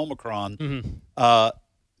handles Omicron.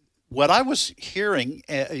 What I was hearing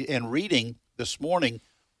and reading this morning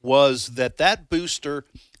was that booster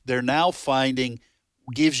they're now finding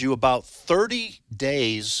gives you about 30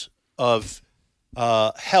 days of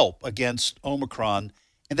help against Omicron,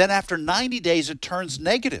 and then after 90 days it turns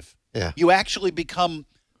negative. Yeah, you actually become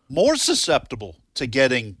more susceptible to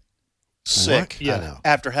getting sick. What? Yeah,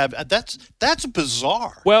 after having that's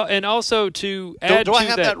bizarre. Well, and also to add do I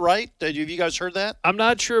have that right? Have you guys heard that? I'm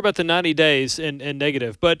not sure about the 90 days and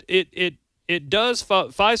negative, but it does.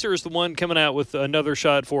 Pfizer is the one coming out with another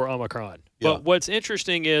shot for Omicron. Yeah. But what's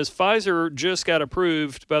interesting is Pfizer just got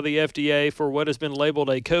approved by the FDA for what has been labeled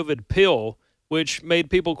a COVID pill, which made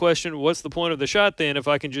people question, what's the point of the shot then if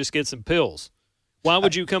I can just get some pills? Why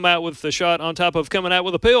would you come out with the shot on top of coming out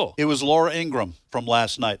with a pill? It was Laura Ingraham from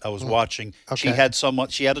last night. I was watching. Okay.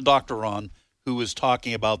 She had a doctor on who was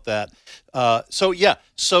talking about that.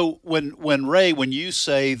 So when you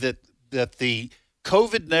say that the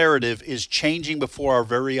COVID narrative is changing before our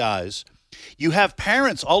very eyes, you have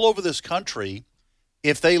parents all over this country,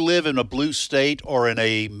 if they live in a blue state or in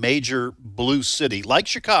a major blue city like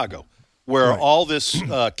Chicago, where all this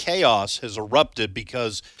chaos has erupted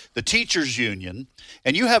because the teachers union,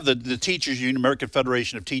 and you have the teachers union, American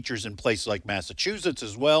Federation of Teachers in places like Massachusetts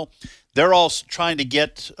as well, they're all trying to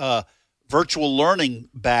get virtual learning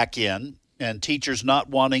back in, and teachers not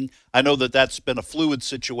wanting. I know that's been a fluid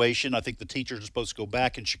situation. I think the teachers are supposed to go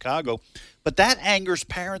back in Chicago, but that angers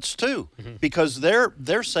parents too, because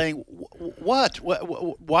they're saying, "What?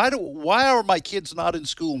 Why are my kids not in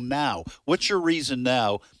school now? What's your reason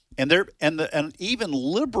now?" And even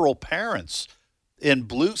liberal parents in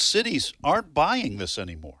blue cities aren't buying this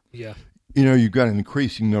anymore. Yeah. You've got an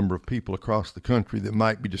increasing number of people across the country that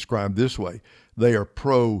might be described this way. They are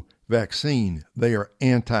pro-vaccine. They are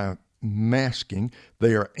anti-masking.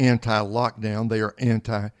 They are anti-lockdown. They are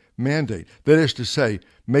anti-mandate. That is to say,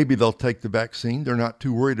 maybe they'll take the vaccine. They're not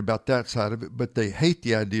too worried about that side of it, but they hate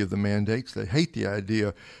the idea of the mandates. They hate the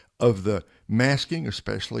idea of the masking,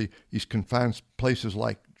 especially these confined places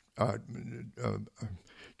like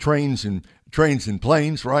trains and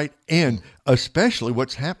planes, right? And especially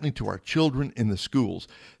what's happening to our children in the schools.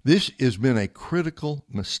 This has been a critical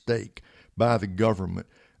mistake by the government,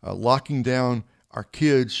 locking down our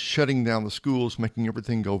kids, shutting down the schools, making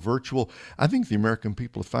everything go virtual. I think the American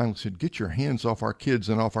people have finally said, get your hands off our kids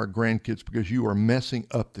and off our grandkids because you are messing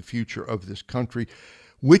up the future of this country,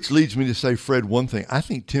 which leads me to say, Fred, one thing. I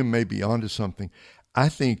think Tim may be onto something. I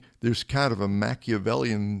think there's kind of a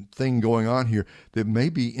Machiavellian thing going on here that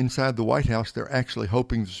maybe inside the White House they're actually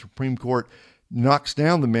hoping the Supreme Court knocks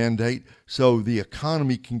down the mandate so the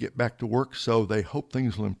economy can get back to work, so they hope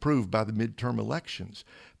things will improve by the midterm elections.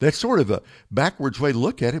 That's sort of a backwards way to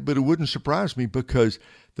look at it, but it wouldn't surprise me because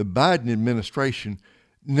the Biden administration,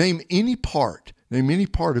 name any part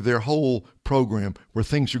of their whole program where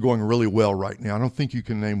things are going really well right now. I don't think you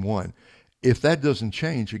can name one. If that doesn't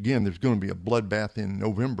change, again, there's going to be a bloodbath in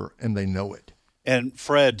November, and they know it. And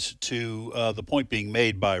Fred, to the point being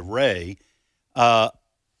made by Ray,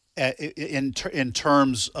 in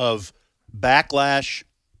terms of backlash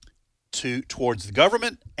towards the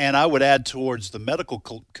government, and I would add towards the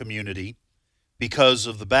medical community, because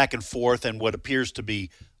of the back and forth and what appears to be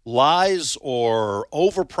lies or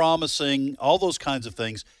overpromising, all those kinds of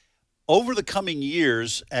things, over the coming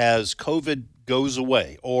years as COVID goes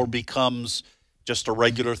away or becomes just a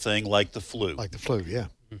regular thing like the flu. Like the flu, yeah.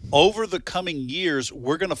 Over the coming years,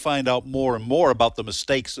 we're going to find out more and more about the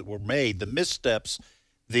mistakes that were made, the missteps,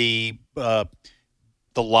 the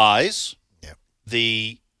lies,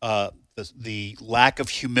 the lack of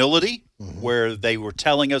humility, where they were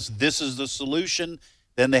telling us this is the solution.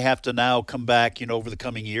 Then they have to now come back, over the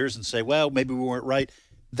coming years and say, well, maybe we weren't right.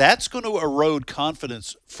 That's going to erode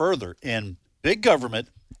confidence further in big government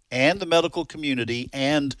and the medical community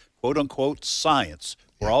and, quote unquote, science.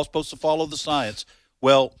 We're all supposed to follow the science.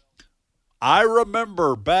 Well, I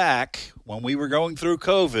remember back when we were going through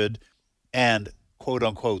COVID and quote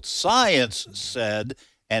unquote science said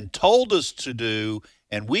and told us to do,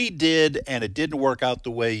 and we did, and it didn't work out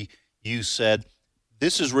the way you said.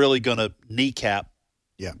 This is really going to kneecap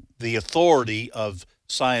the authority of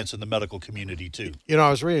science in the medical community too. You know, I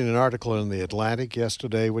was reading an article in The Atlantic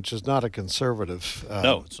yesterday, which is not a conservative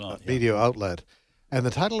no, it's not, media outlet. And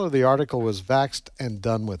the title of the article was Vaxxed and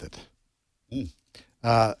Done with It.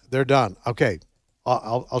 They're done. Okay,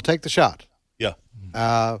 I'll take the shot. Yeah.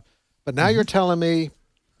 But now you're telling me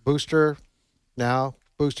booster now,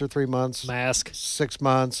 booster 3 months. Mask. 6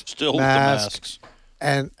 months. Still masks.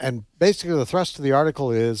 And basically the thrust of the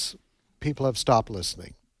article is people have stopped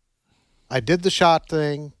listening. I did the shot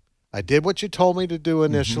thing. I did what you told me to do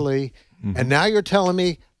initially. And now you're telling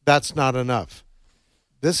me that's not enough.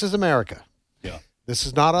 This is America. Yeah. This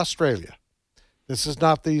is not Australia. This is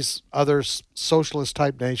not these other socialist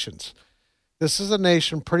type nations. This is a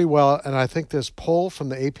nation pretty well, and I think this poll from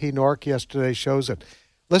the AP NORC yesterday shows it.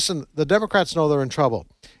 Listen, the Democrats know they're in trouble.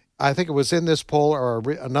 I think it was in this poll or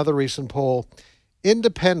another recent poll.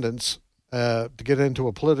 Independents, to get into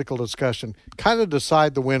a political discussion, kind of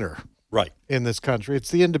decide the winner. Right. In this country.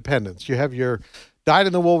 It's the independents. You have your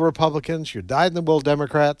dyed-in-the-wool Republicans, your dyed-in-the-wool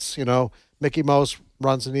Democrats. You know, Mickey Mouse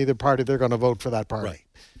runs in either party. They're going to vote for that party. Right.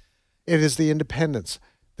 It is the independents.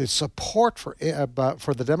 The support for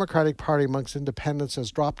the Democratic Party amongst independents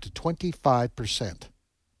has dropped to 25%.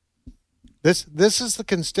 This is the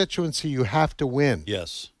constituency you have to win.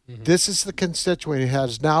 Yes. This is the constituency who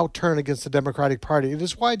has now turned against the Democratic Party. It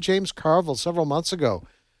is why James Carville several months ago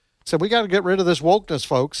said, we got to get rid of this wokeness,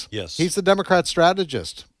 folks. Yes. He's the Democrat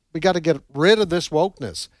strategist. We got to get rid of this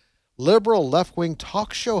wokeness. Liberal left-wing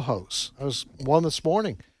talk show hosts, I was one this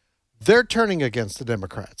morning, they're turning against the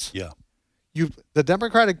Democrats. Yeah. The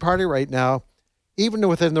Democratic Party right now, even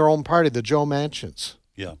within their own party, the Joe Manchins,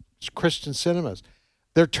 Christian Cinemas,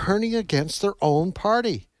 they're turning against their own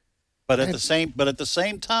party. But at the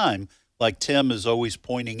same time, like Tim is always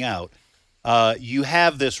pointing out, you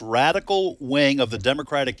have this radical wing of the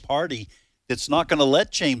Democratic Party that's not going to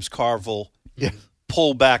let James Carville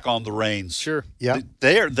pull back on the reins. Sure. Yeah.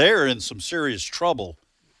 They're in some serious trouble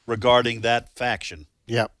regarding that faction.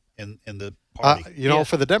 Yeah. In the party.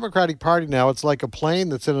 For the Democratic Party now, it's like a plane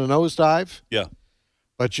that's in a nosedive. Yeah.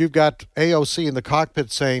 But you've got AOC in the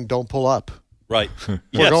cockpit saying, don't pull up. Right.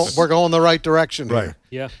 We're going the right direction here.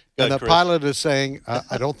 Yeah. And the pilot is saying,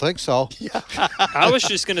 I don't think so. I was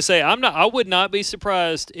just going to say, I would not be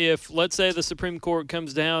surprised if, let's say, the Supreme Court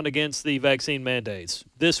comes down against the vaccine mandates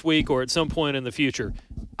this week or at some point in the future.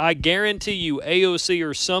 I guarantee you AOC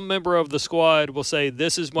or some member of the squad will say,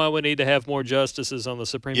 this is why we need to have more justices on the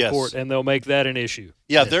Supreme Court, and they'll make that an issue.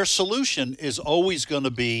 Yeah, their solution is always going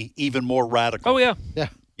to be even more radical. Oh, yeah. Yeah.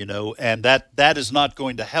 And that is not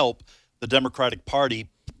going to help the Democratic Party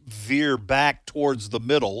veer back towards the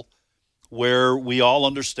middle, where we all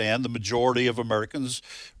understand the majority of Americans,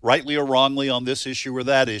 rightly or wrongly on this issue or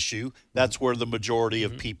that issue, that's where the majority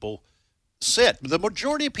of people sit. The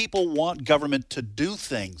majority of people want government to do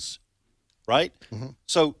things, right?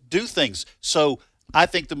 So do things. So I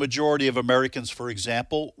think the majority of Americans, for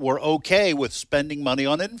example, were okay with spending money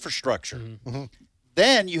on infrastructure.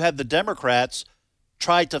 Then you have the Democrats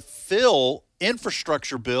try to fill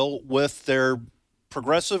infrastructure bill with their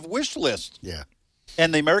progressive wish list. Yeah.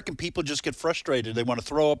 And the American people just get frustrated. They want to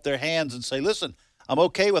throw up their hands and say, listen, I'm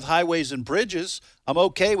okay with highways and bridges. I'm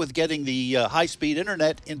okay with getting the high-speed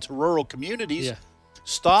internet into rural communities. Yeah.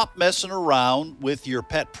 Stop messing around with your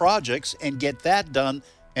pet projects and get that done.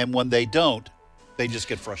 And when they don't, they just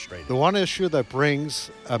get frustrated. The one issue that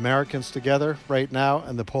brings Americans together right now,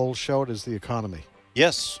 and the polls show it, is the economy.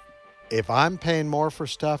 Yes. If I'm paying more for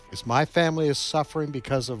stuff, if my family is suffering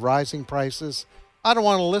because of rising prices, I don't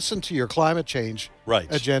want to listen to your climate change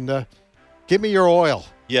agenda. Give me your oil.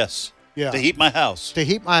 Yes. Yeah. To heat my house. To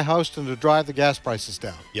heat my house and to drive the gas prices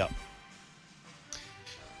down. Yeah.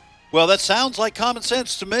 Well, that sounds like common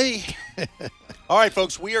sense to me. All right,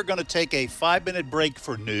 folks, we are going to take a 5-minute break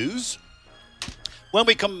for news. When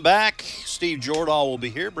we come back, Steve Jordahl will be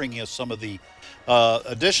here bringing us some of the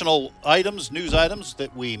additional news items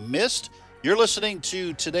that we missed. You're listening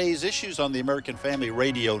to today's issues on the American Family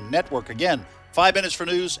Radio Network. Again, 5 minutes for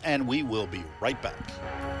news, and we will be right back.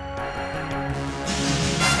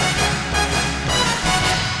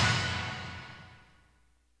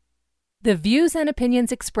 The views and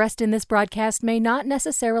opinions expressed in this broadcast may not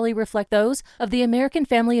necessarily reflect those of the American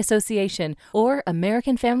Family Association or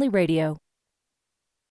American Family Radio.